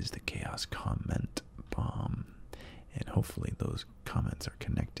 That is the Chaos Comment Bomb. And hopefully those comments are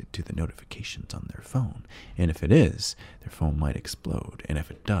connected to the notifications on their phone. And if it is, their phone might explode. And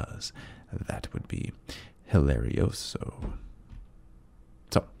if it does, that would be hilarioso.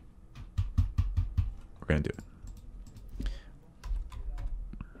 So, we're going to do it.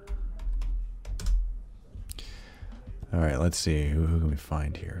 All right, let's see. Who can we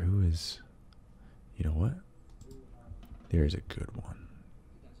find here? Who is... You know what? There's a good one.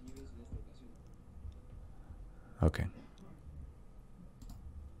 Okay.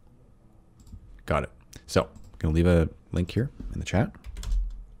 Got it. So, I'm going to leave a link here in the chat.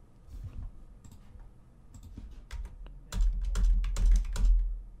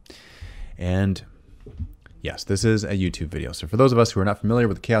 And yes, this is a YouTube video. So for those of us who are not familiar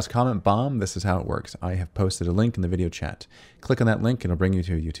with the Chaos Comment Bomb, this is how it works. I have posted a link in the video chat. Click on that link and it'll bring you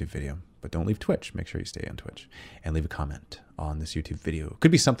to a YouTube video. But don't leave Twitch. Make sure you stay on Twitch. And leave a comment on this YouTube video. It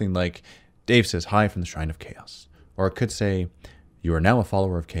could be something like, Dave says, hi from the Shrine of Chaos. Or it could say, you are now a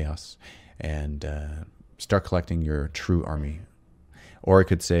follower of Chaos, and start collecting your true army. Or it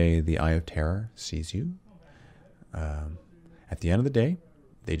could say, the Eye of Terror sees you. At the end of the day,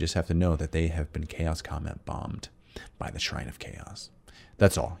 they just have to know that they have been Chaos Comment bombed by the Shrine of Chaos.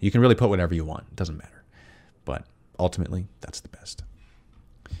 That's all. You can really put whatever you want. It doesn't matter. But ultimately, that's the best.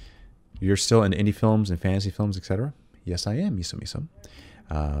 You're still into indie films and fantasy films, etc.? Yes, I am, Miso.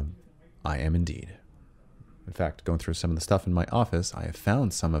 I am indeed. In fact, going through some of the stuff in my office, I have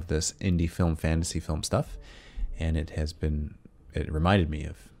found some of this indie film, fantasy film stuff, and it reminded me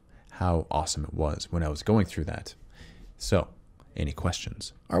of how awesome it was when I was going through that. So, any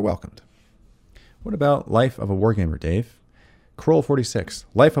questions are welcomed. What about Life of a Wargamer, Dave? Kroll46.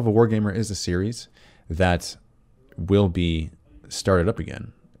 Life of a Wargamer is a series that will be started up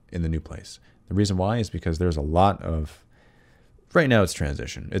again in the new place. The reason why is because there's a lot of... Right now it's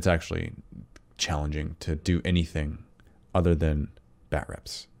transition. It's actually challenging to do anything other than bat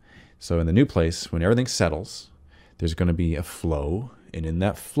reps. So in the new place, when everything settles, there's going to be a flow. And in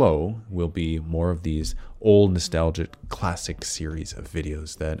that flow will be more of these old nostalgic classic series of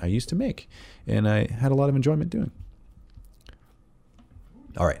videos that I used to make. And I had a lot of enjoyment doing.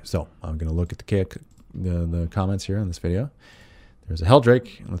 All right, so I'm going to look at the comments here on this video. There's a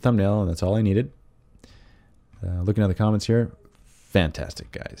Helldrake on the thumbnail, and that's all I needed. Looking at the comments here,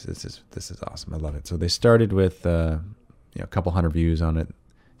 fantastic, guys. This is awesome. I love it. So they started with a couple hundred views on it,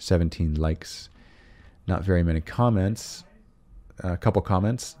 17 likes, not very many comments, a couple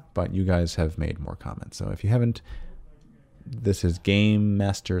comments, but you guys have made more comments. So if you haven't, this is Game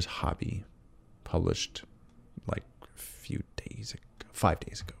Master's Hobby, published like a few days ago, 5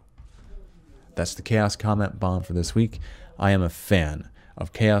 days ago. That's the Chaos Comment Bomb for this week. I am a fan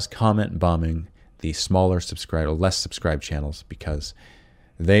of Chaos Comment bombing the smaller less subscribed channels because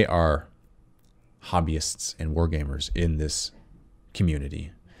they are hobbyists and wargamers in this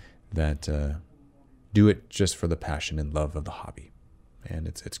community that do it just for the passion and love of the hobby. And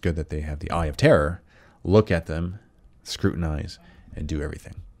it's good that they have the eye of terror, look at them, scrutinize, and do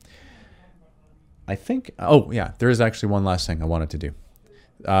everything. I think, oh yeah, there is actually one last thing I wanted to do.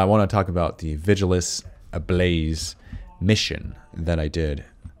 I want to talk about the Vigilis Ablaze mission that I did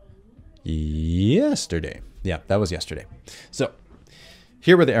yesterday. Yeah, that was yesterday. So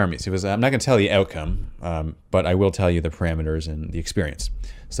here were the armies. I'm not going to tell you the outcome, but I will tell you the parameters and the experience.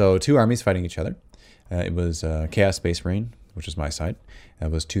 So 2 armies fighting each other. It was Chaos Space Marine, which is my side.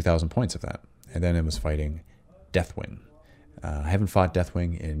 That was 2,000 points of that. And then it was fighting Deathwing. I haven't fought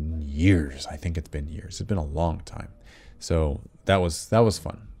Deathwing in years. I think it's been years. It's been a long time. So that was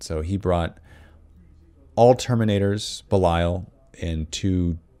fun. So he brought all Terminators, Belial, and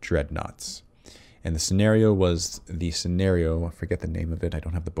 2 Dreadnoughts. And the scenario was I forget the name of it. I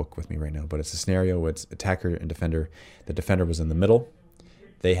don't have the book with me right now, but it's a scenario where it's attacker and defender. The defender was in the middle.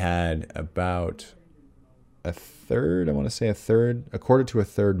 They had about a quarter to a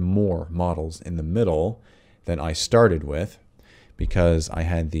third more models in the middle than I started with, because I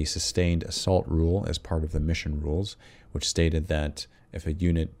had the sustained assault rule as part of the mission rules, which stated that if a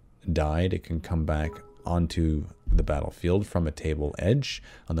unit died, it can come back onto the battlefield from a table edge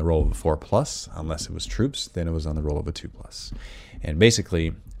on the roll of a 4+, unless it was troops, then it was on the roll of a 2+. And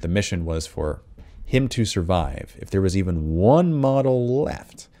basically, the mission was for him to survive. If there was even one model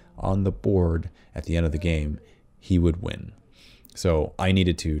left on the board at the end of the game, he would win. So I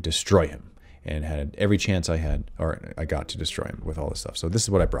needed to destroy him, and had every chance I got to destroy him with all this stuff. So this is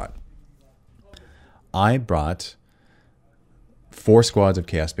what I brought. I brought 4 squads of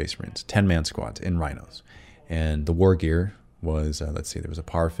Chaos Space Marines, 10-man squads in Rhinos. And the war gear was, let's see, there was a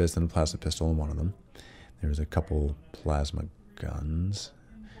Power Fist and a Plasma Pistol in one of them. There was a couple Plasma Guns.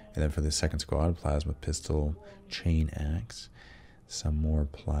 And then for the second squad, Plasma Pistol, Chain Axe, some more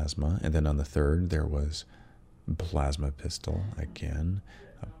Plasma. And then on the third, there was Plasma Pistol again,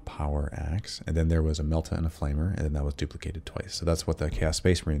 a Power Axe. And then there was a Melta and a Flamer, and then that was duplicated twice. So that's what the Chaos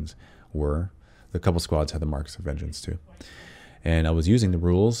Space Marines were. The couple squads had the Marks of Vengeance too. And I was using the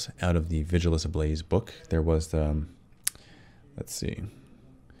rules out of the Vigilis Ablaze book. There was the, let's see,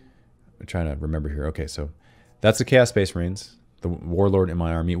 I'm trying to remember here. Okay, so that's the Chaos Space Marines. The Warlord in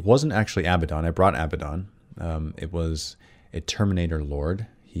my army wasn't actually Abaddon. I brought Abaddon. It was a Terminator Lord.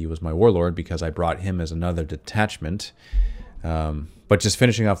 He was my Warlord because I brought him as another detachment. But just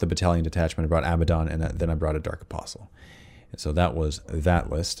finishing off the battalion detachment, I brought Abaddon, and then I brought a Dark Apostle. And so that was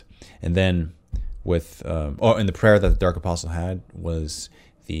that list. And then with and the prayer that the Dark Apostle had was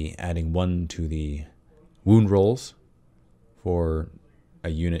the adding 1 to the wound rolls for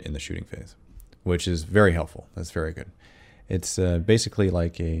a unit in the shooting phase, which is very helpful. That's very good. It's basically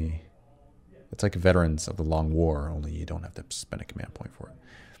like it's like a Veterans of the Long War, only you don't have to spend a command point for it.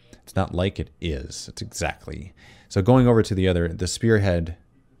 It's not like it is. It's exactly. So going over to the Spearhead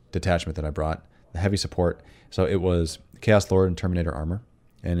detachment that I brought, the heavy support. So it was Chaos Lord and Terminator armor.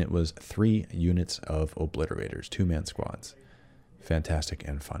 And it was 3 units of Obliterators, 2-man squads. Fantastic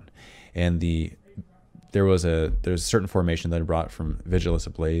and fun. And there's a certain formation that I brought from Vigilis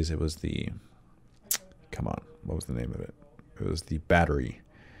Ablaze. It was what was the name of it? It was the Battery.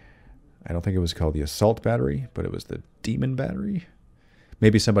 I don't think it was called the Assault Battery, but it was the Demon Battery.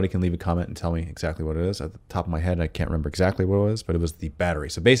 Maybe somebody can leave a comment and tell me exactly what it is. At the top of my head, I can't remember exactly what it was, but it was the battery.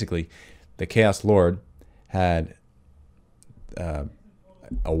 So basically, the Chaos Lord had a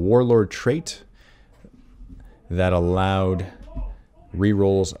Warlord trait that allowed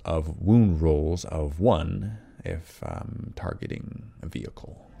rerolls of wound rolls of 1 if targeting a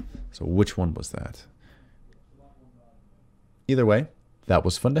vehicle. So which one was that? Either way, that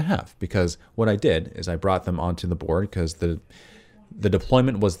was fun to have, because what I did is I brought them onto the board, because the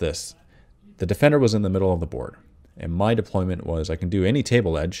deployment was this. The defender was in the middle of the board, and my deployment was I can do any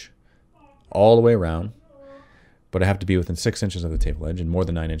table edge all the way around, but I have to be within 6 inches of the table edge and more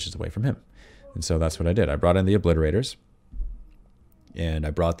than 9 inches away from him. And so that's what I did. I brought in the Obliterators, and I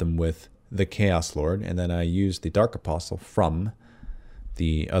brought them with the Chaos Lord, and then I used the Dark Apostle from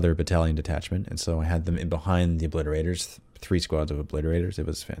the other battalion detachment, and so I had them in behind the Obliterators, 3 squads of Obliterators. It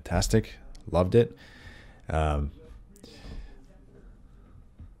was fantastic. Loved it.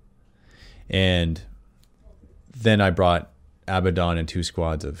 And then I brought Abaddon and 2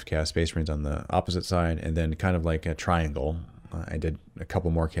 squads of Chaos Space Marines on the opposite side, and then kind of like a triangle, I did a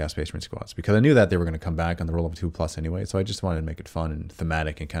couple more Chaos Space Marine squads, because I knew that they were going to come back on the roll of 2+ anyway, so I just wanted to make it fun and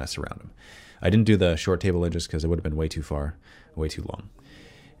thematic and kind of surround them. I didn't do the short table edges because it would have been way too far, way too long.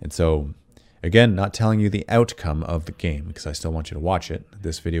 And so, again, not telling you the outcome of the game, because I still want you to watch it.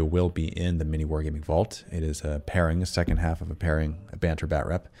 This video will be in the Mini Wargaming Vault. It is a pairing, a second half of a pairing, a banter bat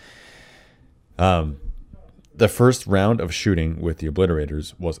rep. The first round of shooting with the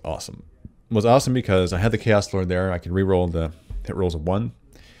Obliterators was awesome. It was awesome because I had the Chaos Lord there. I could re-roll the hit rolls of 1.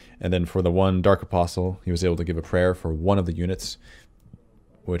 And then for the 1 Dark Apostle, he was able to give a prayer for one of the units,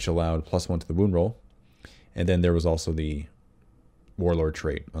 which allowed +1 to the wound roll. And then there was also the Warlord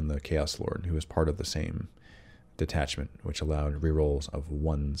trait on the Chaos Lord, who was part of the same detachment, which allowed re-rolls of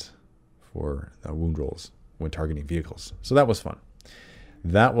 1s for wound rolls when targeting vehicles. So that was fun.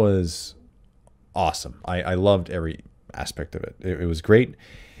 That was awesome. I loved every aspect of it. It was great.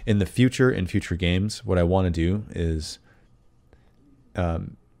 In the future, in future games, what I want to do is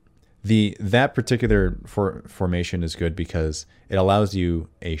that particular formation is good because it allows you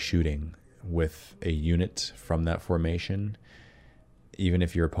a shooting with a unit from that formation, even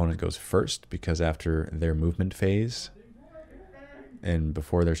if your opponent goes first, because after their movement phase and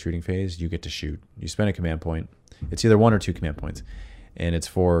before their shooting phase, you get to shoot. You spend a command point. It's either 1 or 2 command points, and it's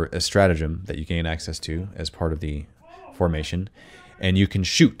for a stratagem that you gain access to as part of the formation, and you can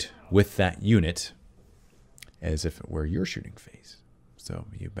shoot with that unit as if it were your shooting phase. So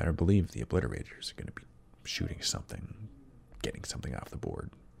you better believe the Obliterators are going to be shooting something, getting something off the board,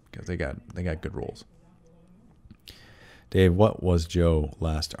 because they got good rolls. Dave, what was Joe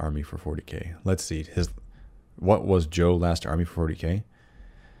last army for 40K? Let's see. What was Joe last army for 40K?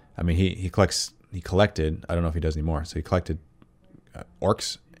 I mean, he collected, I don't know if he does anymore, so he collected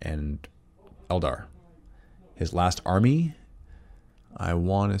Orcs and Eldar. His last army, I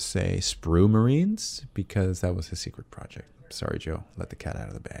want to say Sprue Marines, because that was his secret project. Sorry, Joe. Let the cat out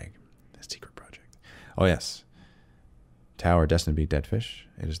of the bag. His secret project. Oh, yes. Tower destined to be dead fish.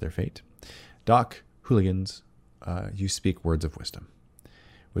 It is their fate. Doc, hooligans, you speak words of wisdom.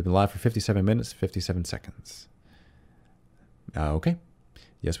 We've been live for 57 minutes, 57 seconds. Okay.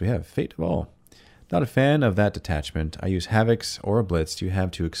 Yes, we have. Fate of all. Not a fan of that detachment. I use Havocs or a Blitz. You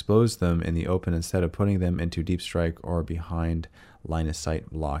have to expose them in the open instead of putting them into deep strike or behind line of sight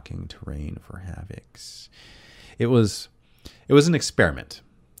blocking terrain for Havocs. It was an experiment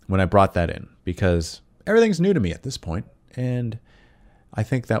when I brought that in, because everything's new to me at this point, and I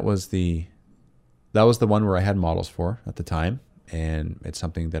think that was the one where I had models for at the time, and it's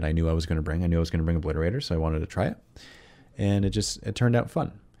something that I knew I was going to bring. I knew I was going to bring Obliterators, so I wanted to try it, and it turned out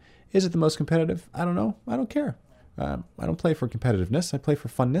fun. Is it the most competitive? I don't know. I don't care. I don't play for competitiveness. I play for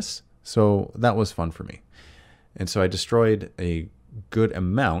funness. So that was fun for me. And so I destroyed a good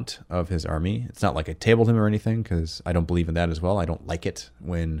amount of his army. It's not like I tabled him or anything, because I don't believe in that as well. I don't like it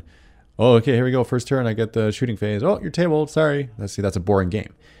when, oh, okay, here we go. First turn, I get the shooting phase. Oh, you're tabled. Sorry. That's a boring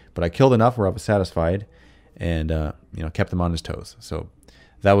game. But I killed enough where I was satisfied and kept them on his toes. So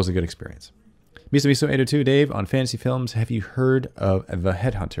that was a good experience. Miso802, Dave, on Fantasy Films, have you heard of The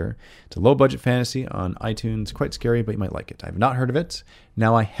Headhunter? It's a low-budget fantasy on iTunes. Quite scary, but you might like it. I have not heard of it.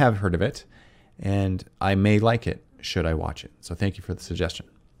 Now I have heard of it, and I may like it should I watch it. So thank you for the suggestion.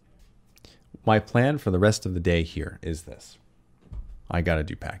 My plan for the rest of the day here is this. I got to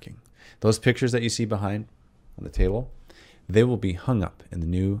do packing. Those pictures that you see behind on the table, they will be hung up in the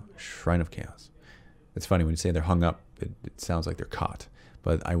new Shrine of Chaos. It's funny when you say they're hung up, it sounds like they're caught,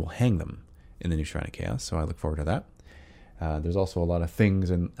 but I will hang them in the new Shrine of Chaos, so I look forward to that. There's also a lot of things,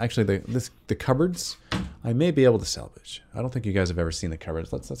 and actually the cupboards I may be able to salvage. I don't think you guys have ever seen the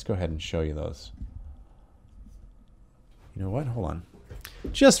cupboards. Let's go ahead and show you those. You know what? Hold on.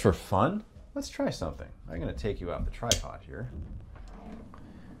 Just for fun, let's try something. I'm going to take you off the tripod here.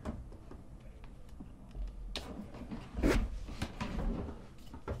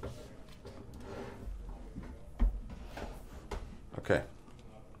 Okay.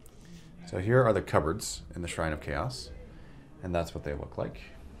 So here are the cupboards in the Shrine of Chaos, and that's what they look like.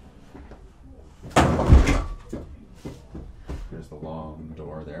 Here's the long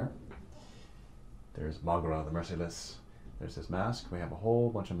door there. There's Maghra the Merciless. There's his mask. We have a whole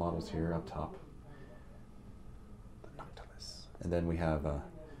bunch of models here up top. The Noctilus. And then we have...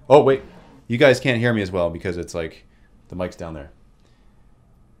 oh, wait. You guys can't hear me as well because it's like the mic's down there.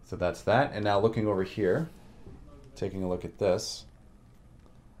 So that's that. And now looking over here, taking a look at this.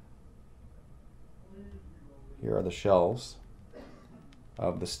 Here are the shelves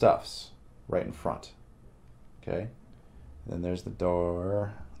of the stuffs right in front. Okay. And then there's the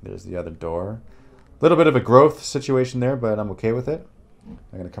door. There's the other door. A little bit of a growth situation there, but I'm okay with it. I'm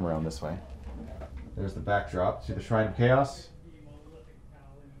going to come around this way. There's the backdrop. See the Shrine of Chaos?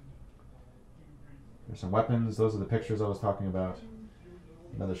 There's some weapons. Those are the pictures I was talking about.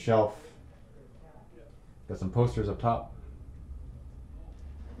 Another shelf. Got some posters up top.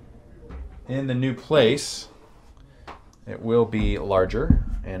 In the new place, it will be larger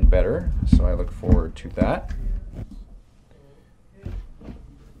and better, so I look forward to that.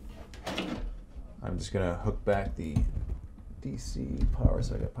 I'm just going to hook back the DC power,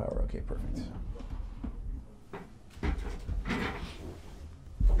 so I got power. Okay, perfect.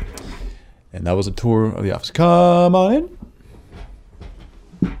 And that was a tour of the office. Come on in.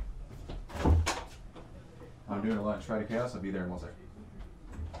 I'm doing a lot of Shrine of Chaos. I'll be there in 1 second.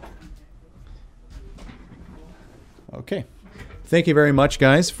 Okay. Thank you very much,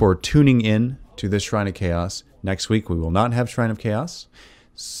 guys, for tuning in to this Shrine of Chaos. Next week, we will not have Shrine of Chaos.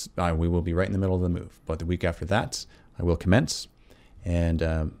 We will be right in the middle of the move. But the week after that, I will commence.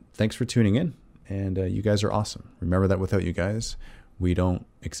 And thanks for tuning in. And you guys are awesome. Remember that without you guys, we don't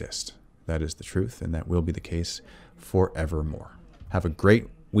exist. That is the truth, and that will be the case forevermore. Have a great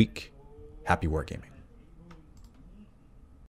week. Happy wargaming.